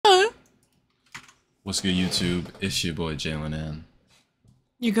What's good, YouTube? It's your boy Jalen N.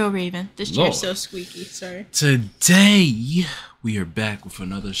 You go, Raven. This chair's so squeaky. Sorry. Today we are back with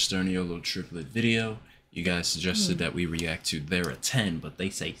another Sturniolo triplet video. You guys suggested that we react to There Are 10, but they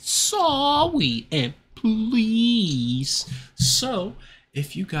say sorry and please. So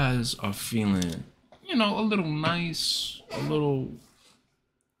if you guys are feeling, you know, a little nice, a little,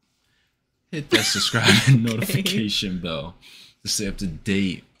 hit that subscribe and notification bell to stay up to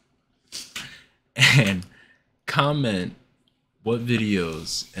date. And comment what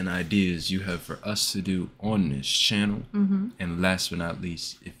videos and ideas you have for us to do on this channel. And last but not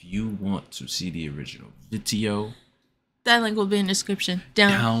least, if you want to see the original video, that link will be in the description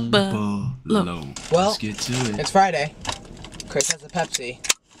down below. Well, let's get to it. It's Friday. Chris has a Pepsi.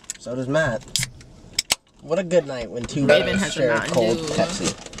 So does Matt. What a good night when two Raven brothers has a share a Mountain cold Dew.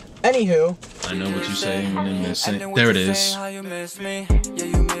 Pepsi. Anywho, I know what you say and then miss it. There it is. How you miss me, yeah,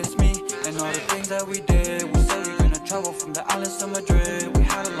 you miss me. And all the things that we did. We said we were gonna travel from the islands to Madrid. We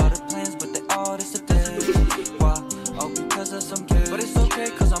had a lot of plans, but they all disappeared. Why? Oh, because of some kids. But it's okay,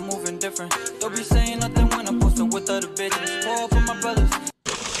 cause I'm moving different. Don't be saying nothing when I'm posting with other bitches. Pour up for my brothers.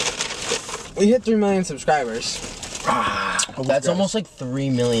 we hit 3 million subscribers. That's almost like 3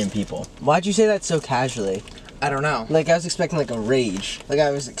 million people. Why'd you say that so casually? I don't know. Like I was expecting like a rage. Like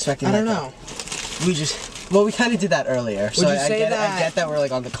I was expecting. I like don't know. We kind of did that earlier. So Would you say I get that we're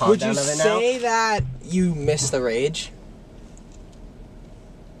like on the calm Would you down of it now. say that you miss the rage?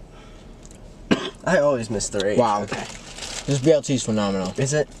 I always miss the rage. Wow. Okay. This BLT's phenomenal.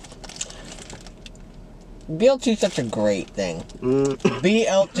 Is it? BLT's such a great thing.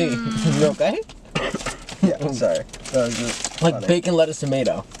 BLT. You okay? Yeah, I'm sorry. That was just like funny. Bacon, lettuce,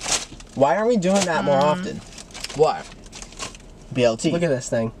 tomato. Why aren't we doing that more often? What? BLT. Look at this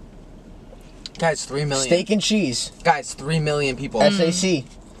thing. Guys, 3 million. Steak and cheese. Guys, 3 million people. SAC.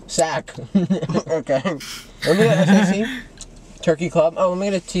 SAC. Okay. Let me get SAC. Turkey Club. Oh, let me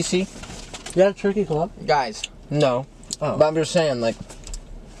get a TC. You got a Turkey Club? Guys. No. Oh. But I'm just saying, like,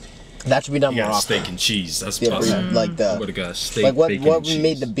 that should be done more often. Steak and cheese. That's Yeah, possible. like the. Would have got steak, Like what bacon, we and cheese.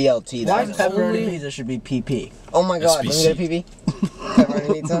 made the BLT. Why That pepperoni pizza should be PP? Oh my god, let me get a PP.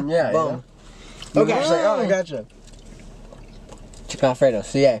 Pepperoni pizza? Yeah. Boom. Okay. Oh, I gotcha. Chicken Alfredo,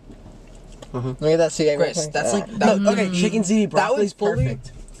 CA. Look at that CA. Chris, right that's there. like that, okay, chicken ziti broccoli. That was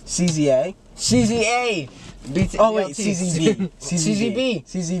perfect. CZA. CZA. Oh wait, CZB. CZB.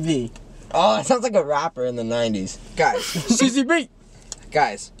 CZB. Oh, that sounds like a rapper in the 90s. Guys. CZB.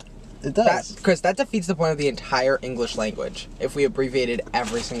 Guys. It does. Chris, that defeats the point of the entire English language if we abbreviated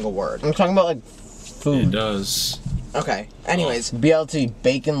every single word. I'm talking about like food. It does. Okay. Anyways. BLT,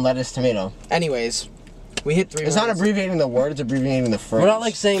 bacon, lettuce, tomato. Anyways, we hit 3 It's million. not abbreviating the word, it's abbreviating the phrase. We're not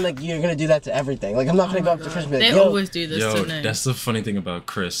like saying like you're gonna do that to everything. Like I'm not gonna go up to Chris and be like, They yo, always do this Yo, to me. that's the funny thing about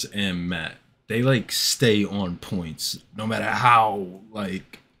Chris and Matt. They like stay on points, no matter how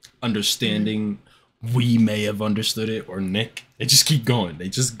like understanding we may have understood it or Nick. They just keep going. They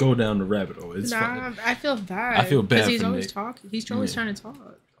just go down the rabbit hole. It's funny. I feel bad. I feel bad because he's for always Nick. talking. He's always trying to talk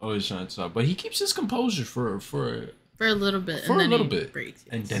Always trying to talk, but he keeps his composure for a little bit, for and a then little he bit, breaks.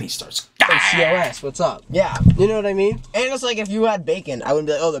 and then he starts. Hey, COS, what's up? Yeah, you know what I mean? And it's like if you had bacon, I wouldn't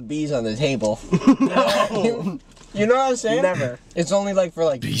be like, oh, the bee's on the table. No. You know what I'm saying? Never. It's only like for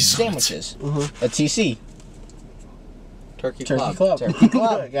like Bees on the sandwiches. A TC. Turkey Turkey Club. Club. Turkey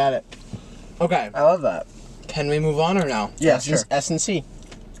Club. Got it. Okay. I love that. Can we move on or no? Yeah, sure. S and C.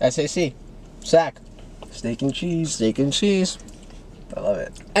 SAC. SAC. Steak and cheese. Steak and cheese. I love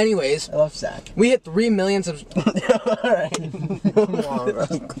it. Anyways, I love SAC. we hit 3 million subs. Alright.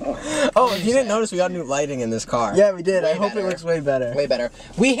 Oh, if you didn't notice, we got new lighting in this car. Yeah, we did. Way I hope better. it looks way better. Way better.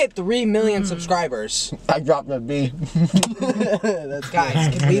 We hit 3 million subscribers. I dropped a B. That's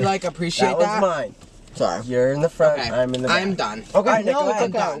Guys, can we like appreciate that that? was mine. Sorry. You're in the front. Okay. I'm in the back. I'm done. Okay, no, no, it's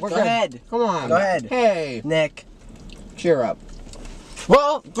I'm done. We're Go good. ahead. Come on. Go ahead. Hey. Nick, cheer up.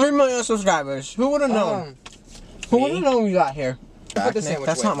 Well, 3 million subscribers. Who would have known? Who would have known we got here? Put the Nick, sandwich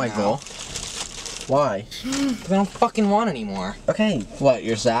that's away not my for goal. Why? Because I don't fucking want anymore. Okay. What,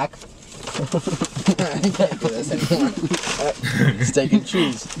 your Zach? I can't do this anymore. Steak and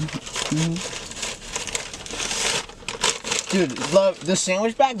cheese. Dude, the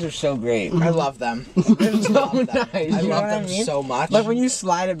sandwich bags are so great. I love them. They're so nice. I love them so much. Like when you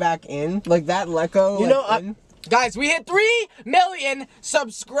slide it back in, like that Leco. You know, guys, we hit 3 million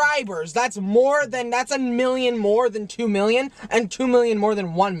subscribers. That's a million more than 2 million, and 2 million more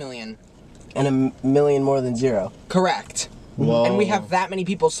than 1 million. and a million more than 0. Correct. Whoa. And we have that many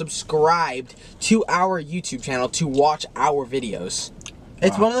people subscribed to our YouTube channel to watch our videos.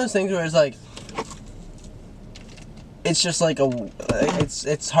 It's one of those things where it's like, it's just like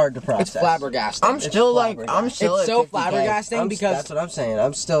it's hard to process. It's flabbergasting. I'm still It's so flabbergasting because that's what I'm saying.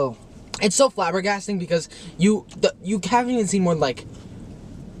 I'm still. It's so flabbergasting because you haven't even seen more than like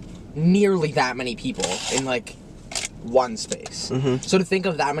nearly that many people in like one space. So to think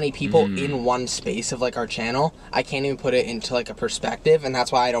of that many people in one space of like our channel, I can't even put it into like a perspective, and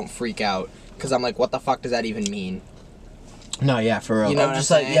that's why I don't freak out, because I'm like, what the fuck does that even mean? No, yeah, for real. You know I'm what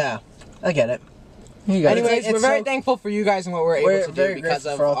just I'm like, saying? yeah, I get it. Anyways, we're very thankful for you guys and what we're able to do because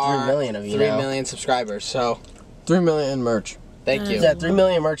of for all our 3 million of you 3 now. million subscribers. So 3 million merch. thank you. Yeah, 3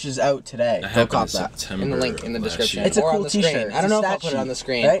 million merch is out today. Go cop that. September In the link in the last description. year. It's a Or on cool the screen. t-shirt. I don't It's know a if I'll stat put it on the sheet,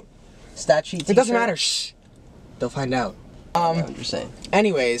 screen. Right? Stat sheet. It doesn't t-shirt. matter. Shh. They'll find out. I'm just saying.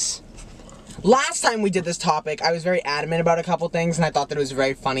 Anyways, last time we did this topic, I was very adamant about a couple things, and I thought that it was a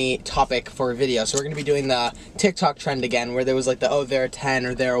very funny topic for a video. So we're going to be doing the TikTok trend again, where there was like the, oh, they're a 10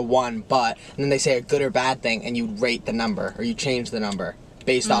 or they're a 1, but, and then they say a good or bad thing, and you rate the number, or you change the number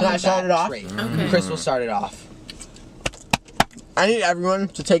based off Can I of start that it off? trait. Okay. Chris will start it off. I need everyone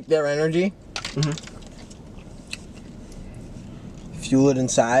to take their energy, fuel it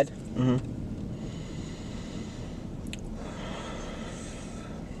inside,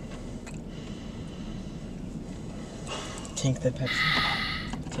 take the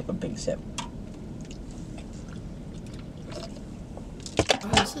Pepsi, take a big sip. Oh,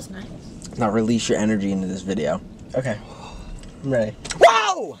 this is nice. Now release your energy into this video. Okay, I'm ready.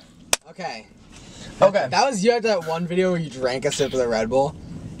 Wow! Okay. Okay. That was, you had that one video where you drank a sip of the Red Bull,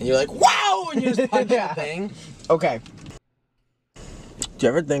 and you're like, wow! And you just punched that thing. Okay. Do you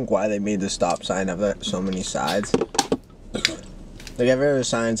ever think why they made the stop sign have that so many sides? Like every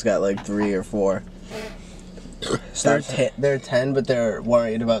sign's got like 3 or 4. They're 10, but they're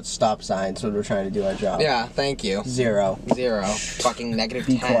worried about stop signs, so we're trying to do our job. Yeah, thank you. 0. 0. Fucking negative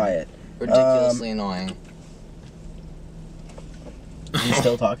Be 10. quiet. Ridiculously annoying. You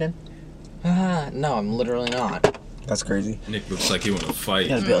still talking? No, I'm literally not. That's crazy. Nick looks like he want to fight.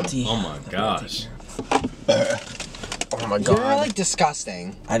 Got a BLT. Oh my gosh. Oh my You're god. like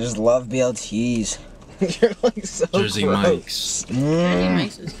disgusting. I just love BLTs. You're like so Jersey gross. Mike's. Pretty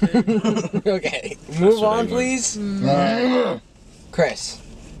nice is good. Okay, move what I on, want. please. Chris,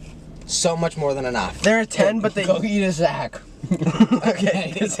 so much more than enough. They're a 10, but they... Go eat a sack.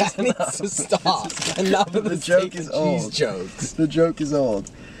 Okay, that needs to stop. Enough of the joke steak is and cheese old. jokes. The joke is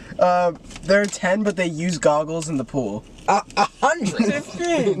old. They're a 10, but they use goggles in the pool.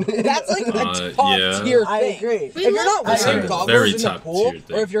 100. That's like a top yeah. tier thing. I agree. If you're not That's wearing a goggles very in the top pool, tier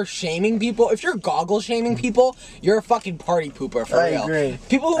thing. or if you're shaming people, if you're goggle shaming people, you're a fucking party pooper for I real. agree.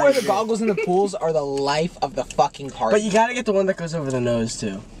 People who I wear the agree. goggles in the pools are the life of the fucking party. But you gotta get the one that goes over the nose,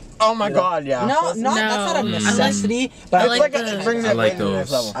 too. Oh my god, yeah. No, that's not a No. necessity. But I I like like the- it brings I it like right to the next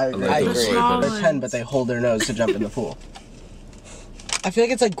those. level. I agree. I like those way better. They're 10, but they hold their nose to jump in the pool. I feel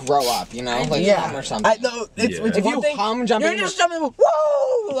like it's like grow up, you know, like hum or something. I know. It's, Yeah. it's If one you thing. hum jumping, You're in just the- jumping.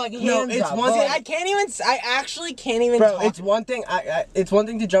 Whoa! Like No, hands it's up. one thing. But- I can't even. I actually can't even. Bro, talk. it's one thing. It's one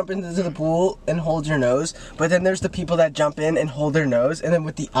thing to jump into the pool and hold your nose, but then there's the people that jump in and hold their nose, and then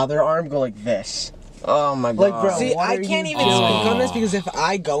with the other arm go like this. Oh my god! Like, bro, see, what I are can't you even doing? speak on this because if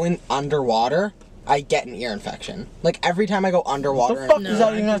I go in underwater, I get an ear infection. Like every time I go underwater, What the fuck No, does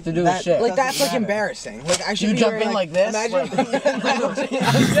that even have to do with that, shit? like that's like Doesn't matter. embarrassing. Like I should You be jump wearing, in like this? Imagine,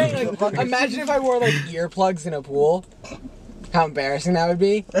 I'm saying, like, imagine if I wore like earplugs in a pool. How embarrassing that would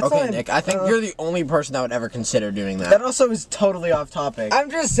be. That's Okay, not- Nick, I think you're the only person that would ever consider doing that. That also is totally off topic.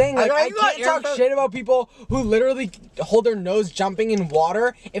 I'm just saying, like, I you got can't talk earphones? shit about people who literally hold their nose jumping in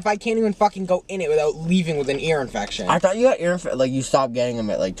water if I can't even fucking go in it without leaving with an ear infection. I thought you got like you stopped getting them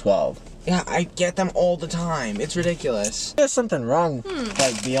at like 12. Yeah, I get them all the time. It's ridiculous. There's something wrong,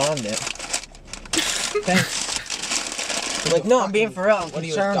 like beyond it. Thanks. Like no, I'm being for real. I'm What are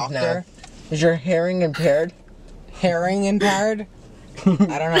you, a concerned doctor? now. Is your hearing impaired? Herring impaired? I don't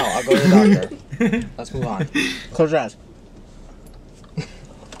know. I'll go to the doctor. Let's move on. Close your eyes.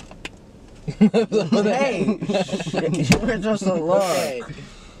 Hey! You were just alone.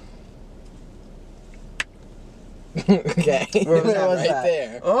 Okay. Okay. Where was right that?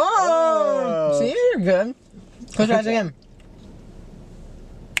 there. Oh, see, you're good. Close your eyes again.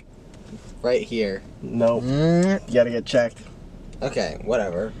 Right here. Nope. Mm, You gotta get checked. Okay,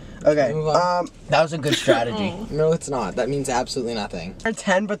 whatever. Okay. Move on. that was a good strategy. No, it's not. That means absolutely nothing. They're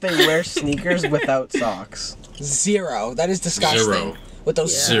 10, but they wear sneakers without socks. 0. That is disgusting. 0. With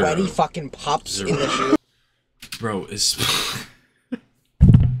those Yeah. sweaty 0. fucking pups 0. in the shoe. Bro, it's.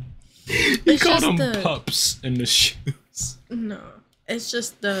 He It's called just them the- pups in the shoes. No, it's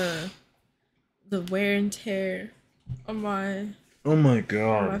just the wear and tear on my Oh my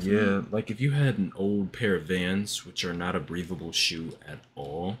god, Definitely. yeah. Like if you had an old pair of Vans, which are not a breathable shoe at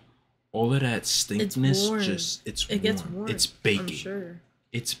all of that stinkness warm. just It gets warm. It's baking. I'm sure.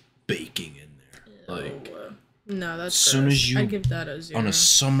 It's baking in there. Like No, that's as soon gross. as you I give that a 0. on a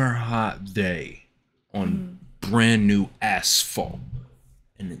summer hot day on brand new asphalt,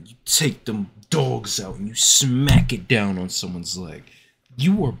 and then you take them dogs out and you smack it down on someone's leg,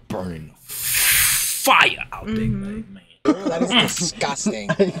 you are burning fire out there, man. That is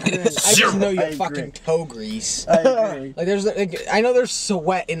disgusting. I just know you have fucking toe grease. I agree. Like there's, like, I know there's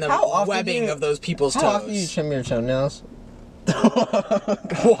sweat in the webbing of those people's toes. How often do you trim your toenails?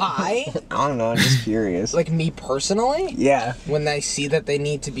 Why? I don't know. I'm just curious. Like me personally? Yeah. When I see that they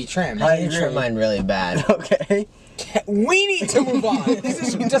need to be trimmed. I trim mine really bad. Okay. We need to move on. This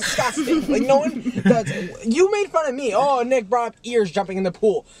is disgusting. Like no one does. You made fun of me. Oh, Nick brought up ears jumping in the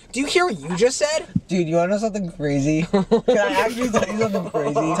pool. Do you hear what you just said? Dude, you wanna know something crazy? Can I actually tell you something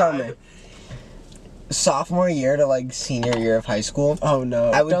crazy? Tell me. Sophomore year to like senior year of high school. Oh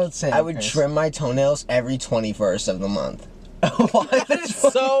no! I would trim my toenails every 21st of the month. That is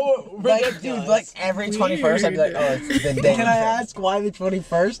so ridiculous. Like, dude, like every 21st, I'd be like, oh, it's the day. Can I ask why the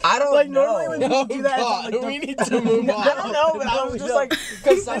 21st? I don't like know. normally when you do that. God, Like, we need to move on. I don't know, but I was just like,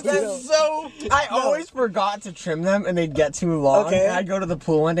 Because that's so. I always forgot to trim them, and they'd get too long. Okay. And I'd go to the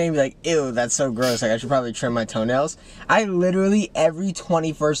pool one day and be like, ew, that's so gross. Like, I should probably trim my toenails. I literally, every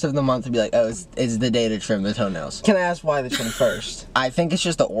 21st of the month, would be like, oh, it's the day to trim the toenails. Can I ask why the 21st? I think it's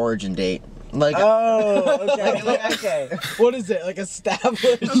just the origin date. Like, Oh, okay. okay. What is it? Like established?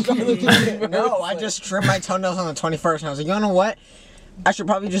 on the 21st? No, I just trimmed my toenails on the 21st, and I was like, you know what? I should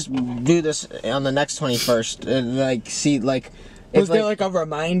probably just do this on the next 21st, and like see, like, Was there like a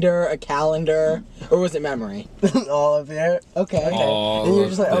reminder, a calendar, or was it memory? All of it. Okay. All And you're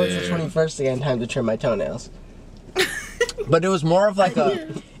just like, oh, there. it's the 21st again. Time to trim my toenails. But it was more of like a,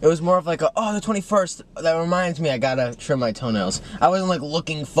 oh, the 21st, that reminds me I gotta trim my toenails. I wasn't like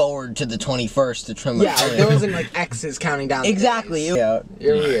looking forward to the 21st to trim my Yeah, toenails. there wasn't like X's counting down. the Exactly. days. Yeah.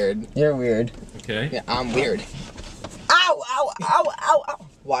 You're weird. You're weird. Okay. Yeah, I'm weird. Ow, ow, ow, ow, ow.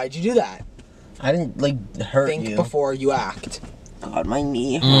 Why'd you do that? I didn't like hurt Think you. before you act. God, my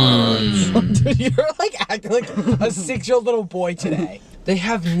knee hurts. Dude, you're like acting like a 6-year-old little boy today. They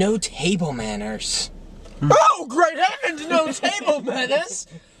have no table manners. Oh, great heavens, no table manners!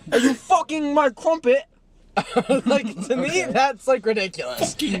 Are you fucking my crumpet? Like to me, that's like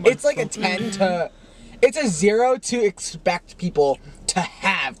ridiculous. It's like a 10 to, it's a 0 to expect people to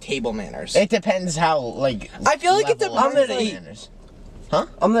have table manners. It depends how, like, I feel like it level depends, of like- manners. Huh?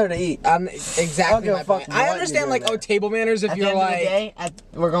 I'm there to eat. Exactly I'll my give a point. fuck I what understand you're like, doing oh, table manners if At you're the end like, of the day,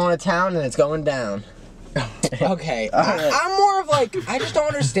 we're going to town and it's going down. okay, I'm more of like, I just don't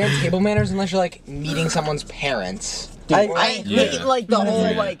understand table manners unless you're like meeting someone's parents. I Yeah. hate, like, the whole,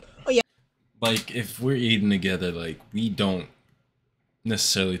 Yeah. like, oh, yeah. Like if we're eating together, like we don't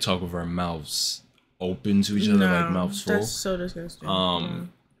necessarily talk with our mouths open to each other, like mouths full. That's so disgusting.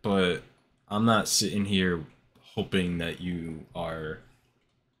 But I'm not sitting here hoping that you are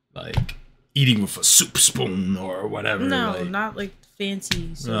like eating with a soup spoon or whatever. No, like, not like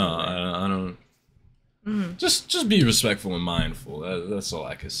fancy. So no, I don't. Just be respectful and mindful. That's all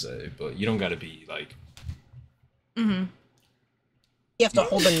I could say. But you don't got to be like. You have to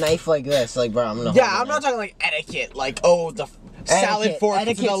hold a knife like this, like, bro, I'm gonna Yeah, hold I'm a not knife. talking like etiquette, like, oh, the salad Etiquette. fork to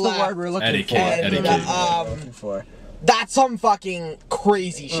Etiquette's the left. word we're looking Etiquette, for. etiquette. Looking for. That's some fucking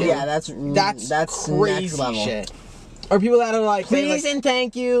crazy shit. Yeah, that's crazy next level. shit. Or people that are like, they, Please like, and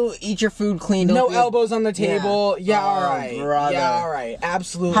thank you. Eat your food clean. no Don't be- elbows on the table. Yeah, Oh, alright. brother. Yeah, alright.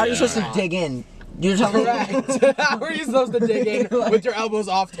 Absolutely. How are you supposed to dig in? You're talking Correct. How are you supposed to dig in with your elbows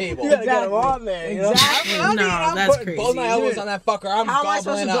off table? You gotta get them on there. You know? Exactly. I'm No, that's putting both my crazy. elbows on that fucker. I'm How am I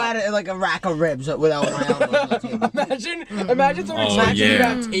supposed to gobbling go up. at it like a rack of ribs without my elbows on the table? Imagine someone Oh, teaching you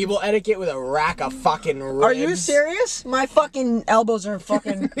yeah. about table etiquette with a rack of fucking ribs. Are you serious? My fucking elbows are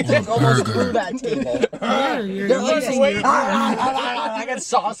fucking almost through that table. yeah, you're They're like, using wait. your I got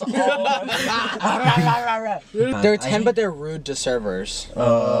sauce all over. They're 10, but they're rude to servers.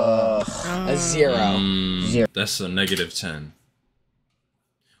 A 0. That's a -10.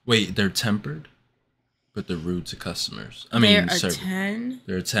 Wait, they're tempered, but they're rude to customers. I mean, They're a server. 10,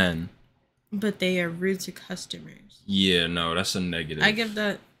 They're a 10. but they are rude to customers. Yeah, no, that's a negative. I give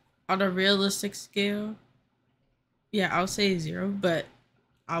that on a realistic scale. Yeah, I'll say 0, but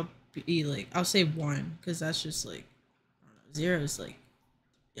I'll be like, I'll say 1 because that's just like, I don't know, 0 is like,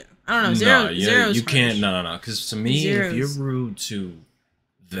 yeah, I don't know, 0. Nah, yeah, 0 is you can't. harsh. No. Because to me, if you're rude to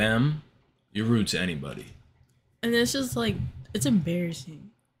them, you're rude to anybody. And it's just like, it's embarrassing.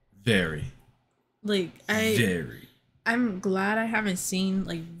 Very, Like I very. I'm glad I haven't seen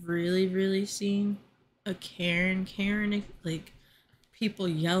like really seen a Karen like people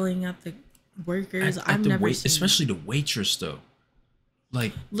yelling at the workers. I've never seen especially the waitress though.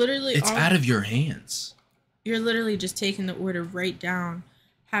 Like literally, it's out of your hands. You're literally just taking the order right down,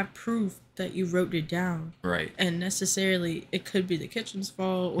 have proof that you wrote it down. Right. And necessarily it could be the kitchen's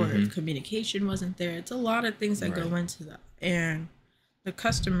fault or if communication wasn't there. It's a lot of things that go into that. And the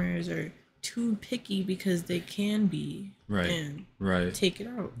customers are too picky because they can be. Right. And take it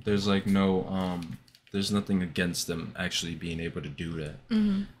out. There's like no there's nothing against them actually being able to do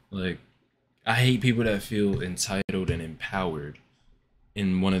that. Like I hate people that feel entitled and empowered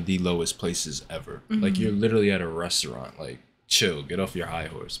in one of the lowest places ever. Like you're literally at a restaurant, like chill, get off your high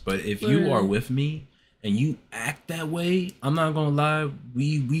horse. But if you are with me and you act that way, I'm not gonna lie,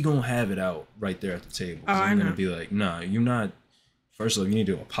 we gonna have it out right there at the table. I'm gonna be like, nah, you're not. First of all, you need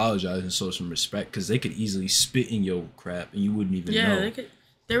to apologize and show some respect because they could easily spit in your crap and you wouldn't even know. They could.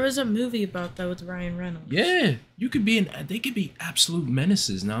 There was a movie about that with Ryan Reynolds. Yeah, they could be absolute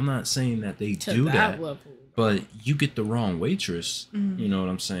menaces. Now I'm not saying that they do that. Level. But you get the wrong waitress, you know what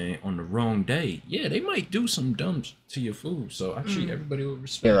I'm saying, on the wrong day. Yeah, they might do some dumb to your food. So I treat everybody with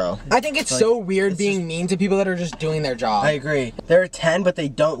respect. I think it's like, so weird being mean to people that are just doing their job. I agree. They're 10, but they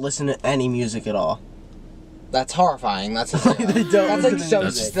don't listen to any music at all. That's horrifying. That's they don't. That's like so.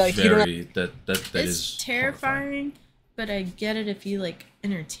 That's like very, you don't. That is terrifying. Horrifying. But I get it if you like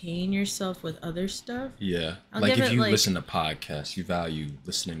entertain yourself with other stuff. Yeah, like if you listen to podcasts, you value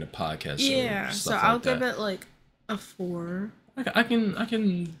listening to podcasts. Yeah, so I'll give it like a 4. I can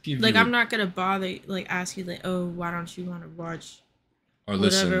give you like I'm not gonna bother like ask you like, oh, why don't you want to watch or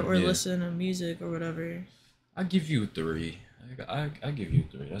listen to music or whatever. I give you a 3. I give you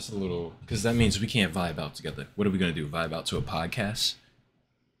a 3. That's a little because that means we can't vibe out together. What are we gonna do? Vibe out to a podcast?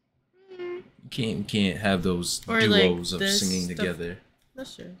 You can't have those duos of singing together.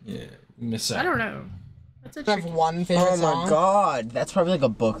 That's true. Yeah, miss out. I don't know. That's a have one favorite song. Oh my god, that's probably like a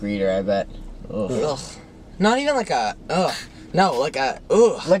book reader. I bet. Ugh. Not even like a No, like a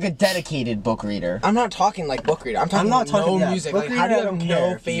like a dedicated book reader. I'm not talking like book reader. I'm talking no music. Like how do you have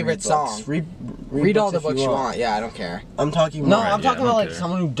no favorite song? Read all the books you want. Yeah, I don't care. I'm talking. No, I'm talking about like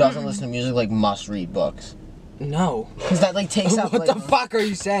someone who doesn't listen to music like must read books. No, because that like takes up. What the fuck are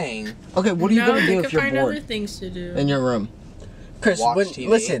you saying? Okay, what are you gonna do if you're bored? Other things to do in your room. Chris,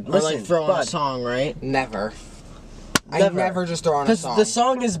 listen, or like throw on a song, right? Never. I never just throw on a song. The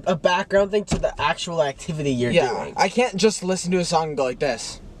song is a background thing to the actual activity you're doing. I can't just listen to a song and go like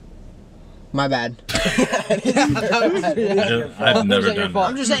this. My bad. I've never done that.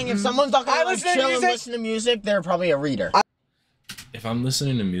 I'm just saying, if someone's not gonna chill and listen to music, they're probably a reader. If I'm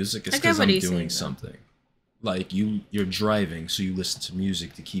listening to music, it's because I'm doing something. Like you're driving, so you listen to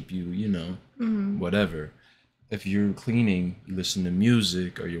music to keep you, you know, whatever. If you're cleaning, you listen to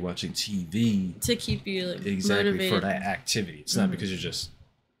music, or you're watching TV to keep you like, exactly motivated. For that activity. It's not because you're just.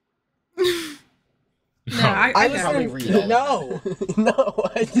 No, I listen. No,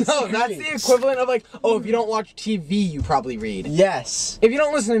 that's the equivalent of like, oh, if you don't watch TV, you probably read. Yes. If you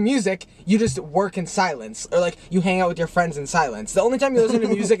don't listen to music, you just work in silence, or like you hang out with your friends in silence. The only time you listen to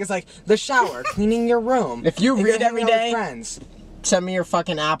music is like the shower, cleaning your room. If you read every day, friends, send me your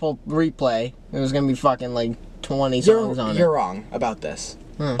fucking Apple replay. It was gonna be fucking like 20 songs on it. You're wrong about this.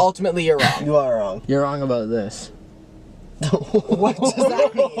 Ultimately, you're wrong. You are wrong. You're wrong about this. What does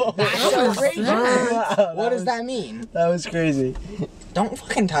that mean? That's so crazy. What does that mean? That was crazy. Don't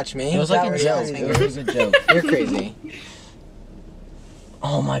fucking touch me. It was like a joke. It was a joke. You're crazy.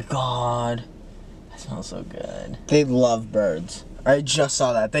 Oh my god. That smells so good. They love birds. I just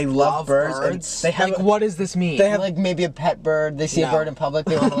saw that. They love birds. And they have like, what does this mean? They have like maybe a pet bird. They see a bird in public.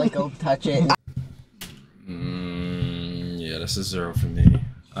 They want to like go touch it. Yeah, that's a 0 for me.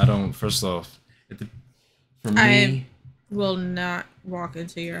 I don't. First off, for me. Will not walk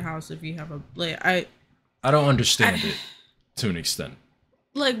into your house if you have a I don't understand it to an extent.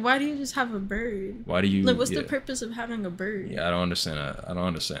 Like, why do you just have a bird? Why do you like? What's the purpose of having a bird? Yeah, I don't understand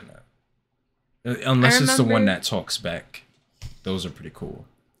that. Unless it's the one that talks back. Those are pretty cool.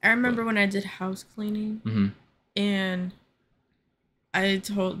 I remember when I did house cleaning, and they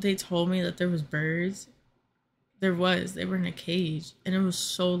told me that there was birds. They were in a cage, and it was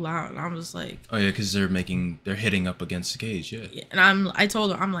so loud. And I was like, "Oh yeah, because they're hitting up against the cage, yeah." And I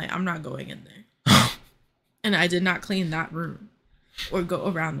told her, I'm not going in there, and I did not clean that room or go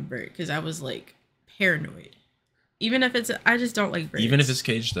around the bird because I was like paranoid. Even if I just don't like birds. Even if it's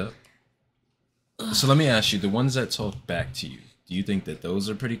caged up. So let me ask you: the ones that talk back to you, do you think that those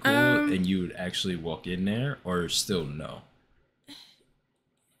are pretty cool, and you would actually walk in there, or still no?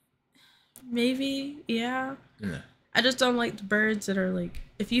 Maybe, yeah. Yeah. I just don't like the birds that are like,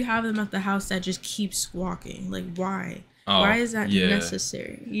 if you have them at the house that just keep squawking. Like, why? Oh, Why is that yeah.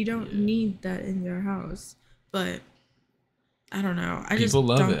 necessary? You don't need that in your house. But I don't know. People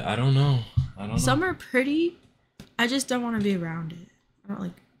love it. I don't know. Some are pretty. I just don't want to be around it. I don't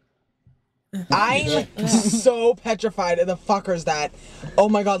like. I'm so petrified of the fuckers that, oh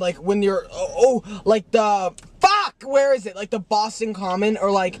my god, like when you're, like the, fuck, where is it? Like the Boston Common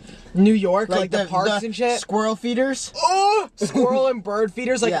or like New York, like the parks and shit. Squirrel feeders? Oh, squirrel and bird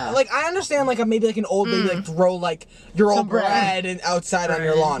feeders. Like, like I understand like maybe like an old lady like throw like your old bread and outside on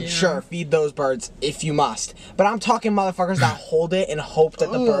your lawn. Yeah. Sure, feed those birds if you must. But I'm talking motherfuckers that hold it and hope that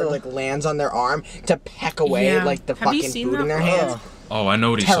the bird like lands on their arm to peck away like the fucking food in their hands. Oh, I know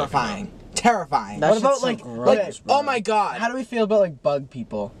what he's Terrifying. talking Terrifying. That What about shit's so like, gross, bro. oh my god. How do we feel about like bug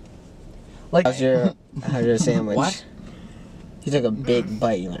people? Like, how's your sandwich? What? He took a big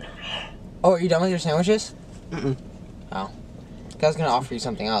bite. Oh, are you done with your sandwiches? Mm-mm. Oh. I was gonna offer you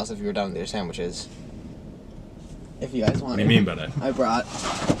something else if you were done with your sandwiches. If you guys want. What do you mean by that? I brought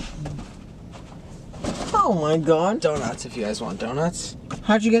Oh my god. donuts if you guys want donuts.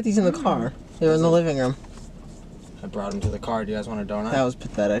 How'd you get these in the car? They were in the living room. I brought them to the car. Do you guys want a donut? That was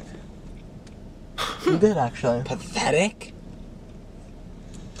pathetic. You did, actually. Pathetic?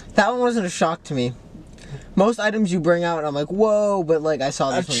 That one wasn't a shock to me. Most items you bring out, I'm like, whoa, but like I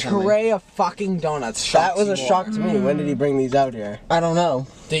saw A this one coming. tray of fucking donuts. That was shocks a you shock more. to me. When did he bring these out here? I don't know.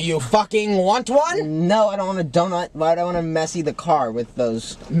 Do you fucking want one? No, I don't want a donut. Why do I want to messy the car with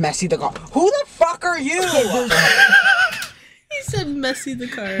those? Messy the car. Who the fuck are you? He said messy the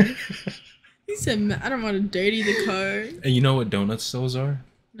car. He said, I don't want to dirty the car. And you know what donut stalls are?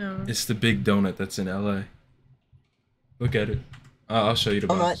 No. It's the big donut that's in LA. Look at it. I'll show you the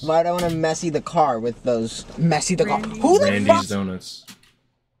box. Why do I want to messy the car with those? Messy the car. Randy's. Who the Randy's fuck? Donuts.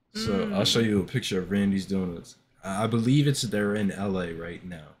 So I'll show you a picture of Randy's Donuts. I believe they're in LA right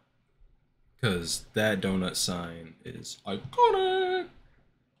now. Cause that donut sign is iconic.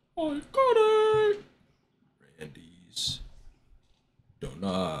 Iconic. Randy's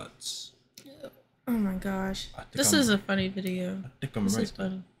Donuts. Oh my gosh. I think This I'm- is a funny video. I think I'm This right. is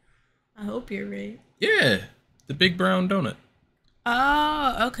funny. I hope you're right. Yeah, the big brown donut.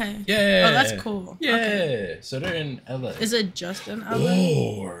 Oh, okay. Yeah. Oh, that's cool. Yeah. Okay. So they're in LA. Is it just in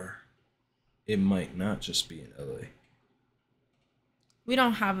LA? Or it might not just be in LA. We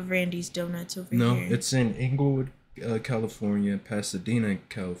don't have a Randy's Donuts over No, here. it's in Inglewood, California, Pasadena,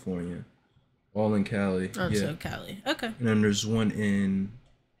 California, all in Cali. Oh, yeah. so Cali. Okay. And then there's one in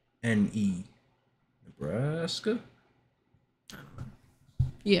NE, Nebraska.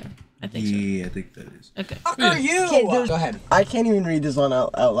 Yeah, I think Yeah, I think that is. so. Okay. Fuck are you? Go ahead. I can't even read this one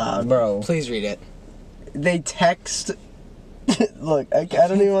out loud, bro. Please read it. They text. Look, I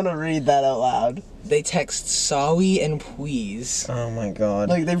don't even want to read that out loud. They text sowwy and please. Oh my god.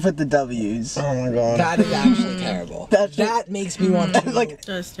 Like they put the W's. Oh my god. That is actually terrible. That makes me want to like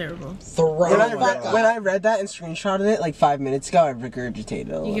That's terrible. throw when it up. I read that and screenshotted it like 5 minutes ago, I regurgitated it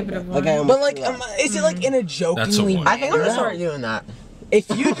a little give it a bit. one? Like I But almost like, threw up. is it like in a jokingly one. I think I'm gonna manner? start doing that. If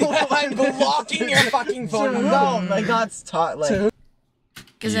you do that, I'm blocking your fucking phone. No, like not taught like.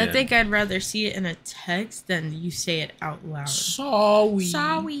 Because I Yeah. think I'd rather see it in a text than you say it out loud. Sorry.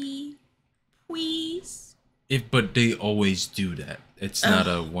 Sorry. Please. But they always do that. It's not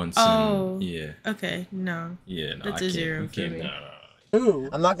a once Oh. in. Yeah. Okay, no. Yeah. No, That's I a can't, zero we for can't, me. no. Ooh.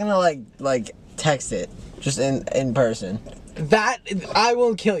 I'm not gonna like text it. Just in person. That I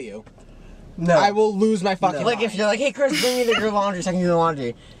will kill you. No. I will lose my fucking Like if you're like, hey Chris, bring me your laundry so I can do the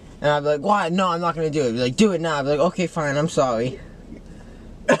laundry. And I'd be like, why? No, I'm not gonna do it. Be like, do it now. I'd be like, okay, fine, I'm sorry.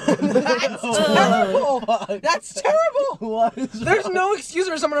 That's terrible. That's terrible. What? There's no excuse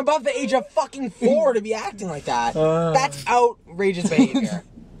for someone above the age of fucking 4 to be acting like that. That's outrageous behavior.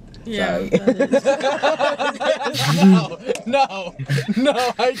 Yeah. Sorry. That is.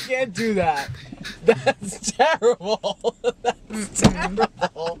 No, I can't do that. That's terrible. That's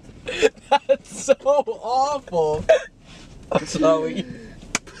terrible. That's so awful. I'm sorry.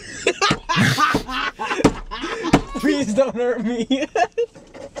 Please don't hurt me.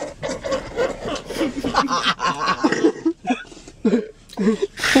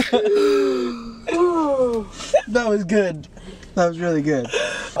 That was good. That was really good.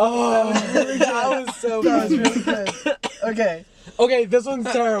 Oh, that was so That was good. really good. Okay. Okay, this one's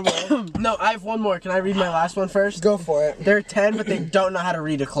terrible. No, I have one more. Can I read my last one first? Go for it. They're 10, but they don't know how to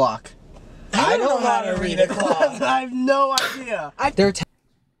read a clock. I don't know how to read a clock. I have no idea. They're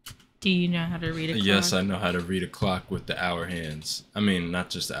Do you know how to read a clock? Yes, I know how to read a clock with the hour hands. I mean, not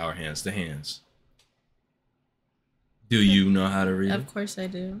just the hour hands, the hands. Do you know how to read it? Of course I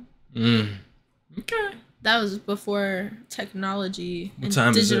do. Okay. that was before technology What and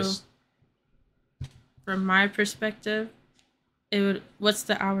time is digital. this? From my perspective, it would. What's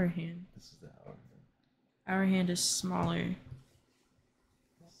the hour hand? This is the hour. Hour hand is smaller.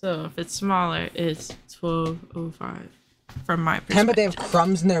 So if it's smaller, it's 12:05. From my perspective. But they have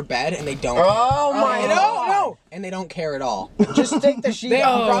crumbs in their bed and they don't. Oh my no! And they don't care at all. Just take the sheet They have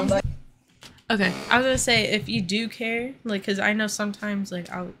off. crumbs. Okay, I was gonna say if you do care, like, cause I know sometimes like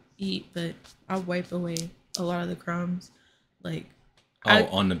I'll eat, but I'll wipe away a lot of the crumbs, like.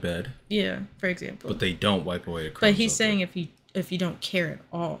 On the bed. Yeah, for example. But they don't wipe away the crumbs. But he's saying if you don't care at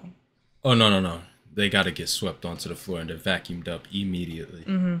all. Oh no. They gotta get swept onto the floor and they're vacuumed up immediately.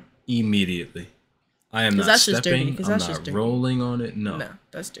 Immediately. I am not that's just dirty, stepping. 'cause I'm that's not just dirty. rolling on it. No. No,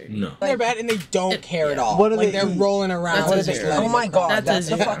 that's dirty. No. In their bed and they don't care at all. What do like they they're eat? rolling around. That's a just zero. letting Oh my it- god, That's that's a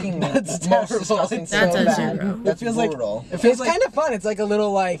the zero. fucking That's most terrible. disgusting. That's so a bad. zero. That feels like brutal. It feels It's like kind of fun. It's like a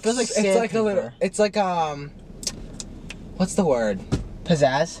little like. feels like it's like a little. sandpaper. It's like what's the word?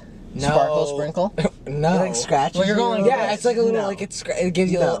 pizzazz. No. Sparkle sprinkle. No. Like scratches. Well, you're going. Yeah, it's like a little No. like it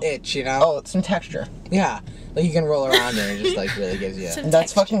gives you a No. little itch, you know. Oh, it's some texture. Yeah, like you can roll around and it just like really gives you. Some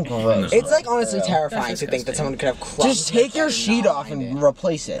That's texture. fucking gross. It's like honestly Yeah. terrifying That's to think that disgusting. someone could have crumbs. Just in their take your bed sheet not off mind and it.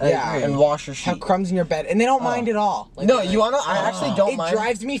 replace it. Yeah. And wash your Have sheet. crumbs in your bed, and they don't mind at all. Like, No, they're you like, wanna? I actually don't it mind.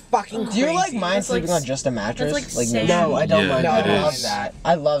 drives me fucking crazy. Do you like mine That's like sleeping on just a mattress? that's like no, sand. no, I don't Yeah, mind. No, it I love is. that.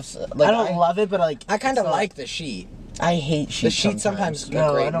 I love. Like, I don't love it, but like I kind of it's not- like the sheet. I hate sheets. The sheet sometimes is a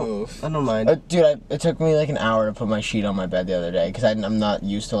No, great I don't. move. I don't mind. Dude, it took me like an hour to put my sheet on my bed the other day because I'm not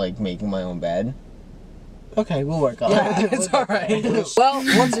used to like making my own bed. Okay, we'll work on Yeah, it. it's alright.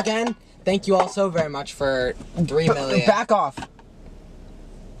 Well, once again, thank you all so very much for 3 million. Back off.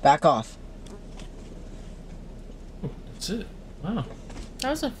 Back off. That's it. Wow. That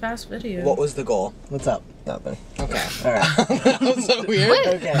was a fast video. What was the goal? What's up? Nothing. Okay. All right. That was so weird.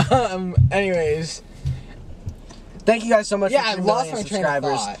 Okay. Anyways. Thank you guys so much. Yeah, for I 3 lost million my train of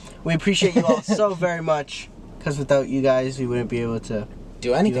subscribers. thought. We appreciate you all so very much. Because without you guys, we wouldn't be able to Do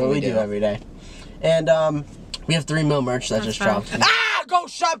do anything what we we do every day. And we have 3 mil merch that That's just fine. dropped. Ah! Go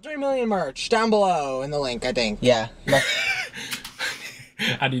shop 3 million merch down below in the link, I think. Yeah.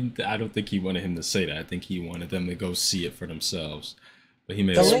 I don't think he wanted him to say that. I think he wanted them to go see it for themselves. But he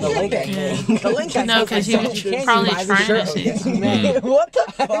made The a link, I spoiler. think. The link, I No, think. 'cause he I was said you can't probably buy the trying to show. say Yeah, something. man. What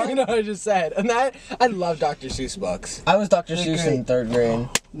the I don't fuck? even know what I just said. And I love Dr. Seuss books. I was Dr. They're Seuss great. in 3rd grade.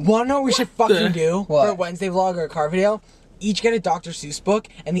 Wanna know what we should fucking do What? for a Wednesday vlog or a car video? Each get a Dr. Seuss book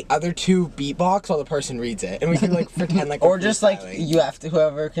and the other 2 beatbox while the person reads it. And we can like pretend like Or we're just like freestyling. you have to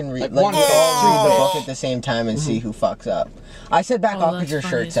whoever can read Like, like one you all read the person. book at the same time and see who fucks up. I said back Oh, off because that's your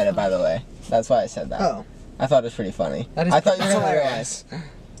funny shirt as said it fuck. by the way. That's why I said that. Oh. I thought it was pretty funny. That is I thought you were that's gonna hilarious.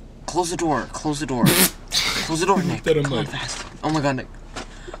 Close the door. Close the door. Close the door, Nick. That I'm Come on, like- fast. Oh my god, Nick.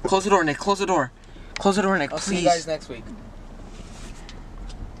 Close the door, Nick. Close the door. Close the door, Nick. I'll Please. see you guys next week.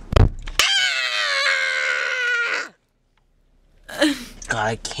 God,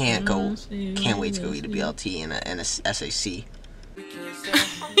 I can't go. Mm, Can't wait to go eat a BLT and a SAC.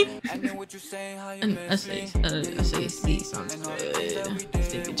 And then what you saying, how you An miss me? SAC sounds good.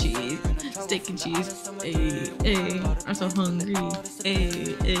 Steak and cheese. Steak and cheese. Hey, I'm so hungry.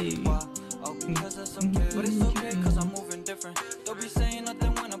 Hey. Oh, because of some kid. But it's okay, cause I'm moving different. Don't be saying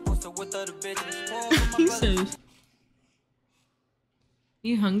nothing when I'm posted with other bitches. He says,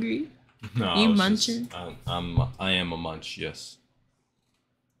 "You hungry? No, You I was munching? I am a munch. Yes.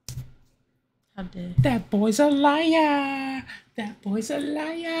 How dare?" That boy's a liar. That boy's a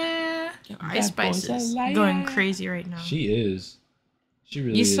liar. Yo, Ice Spice is going crazy right now. She is. She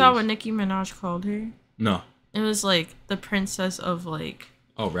really You is. saw what Nicki Minaj called her? No. It was like the princess of like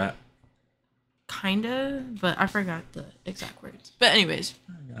Oh, rap. kinda, but I forgot the exact words. But anyways,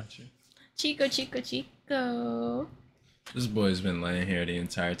 I got you. Chico. This boy's been laying here the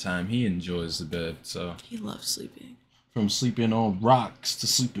entire time. He enjoys the bed. So He loves sleeping. from sleeping on rocks to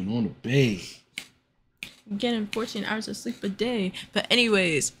sleeping on the bed. Getting 14 hours of sleep a day. But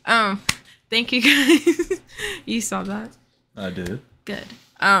anyways, thank you guys. You saw that? I did. Good.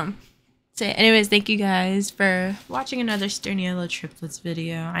 So anyways, thank you guys for watching another Sturniolo triplets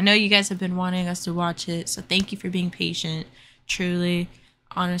video. I know you guys have been wanting us to watch it, so thank you for being patient. Truly,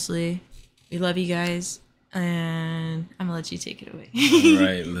 honestly, we love you guys, and I'm gonna let you take it away. All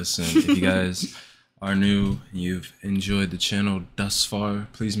right, listen. If you guys are new, you've enjoyed the channel thus far,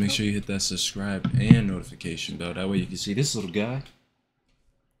 please make sure you hit that subscribe and notification bell. That way you can see this little guy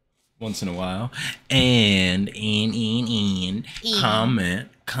once in a while. And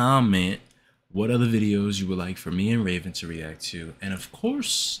comment what other videos you would like for me and Raven to react to. And of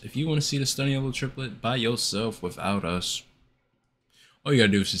course, if you want to see the Sturniolo triplet by yourself without us, all you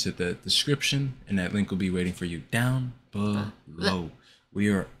gotta do is just hit the description, and that link will be waiting for you down below. We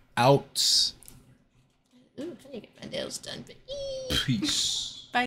are out. Ooh, I need to get my nails done, but Peace.